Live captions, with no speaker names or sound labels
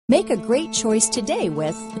Make a great choice today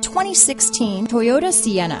with the 2016 Toyota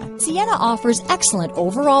Sienna. Sienna offers excellent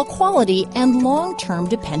overall quality and long-term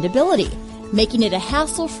dependability, making it a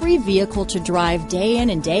hassle-free vehicle to drive day in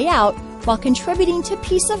and day out while contributing to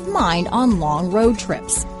peace of mind on long road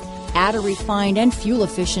trips. Add a refined and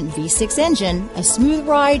fuel-efficient V6 engine, a smooth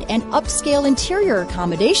ride, and upscale interior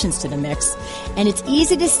accommodations to the mix, and it's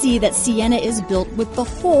easy to see that Sienna is built with the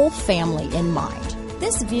whole family in mind.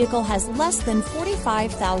 This vehicle has less than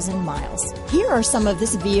 45,000 miles. Here are some of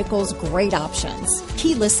this vehicle's great options: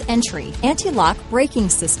 keyless entry, anti-lock braking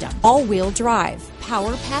system, all-wheel drive,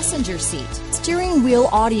 power passenger seat, steering wheel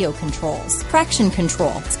audio controls, traction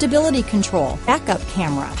control, stability control, backup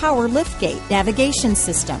camera, power liftgate, navigation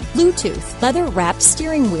system, Bluetooth, leather-wrapped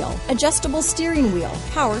steering wheel, adjustable steering wheel,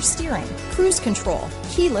 power steering, cruise control,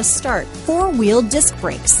 keyless start, four-wheel disc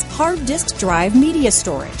brakes, hard disk drive media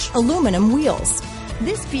storage, aluminum wheels.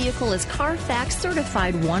 This vehicle is CARFAX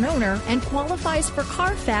certified one owner and qualifies for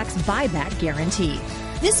CARFAX buyback guarantee.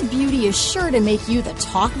 This beauty is sure to make you the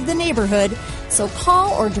talk of the neighborhood, so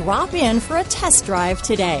call or drop in for a test drive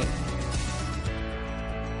today.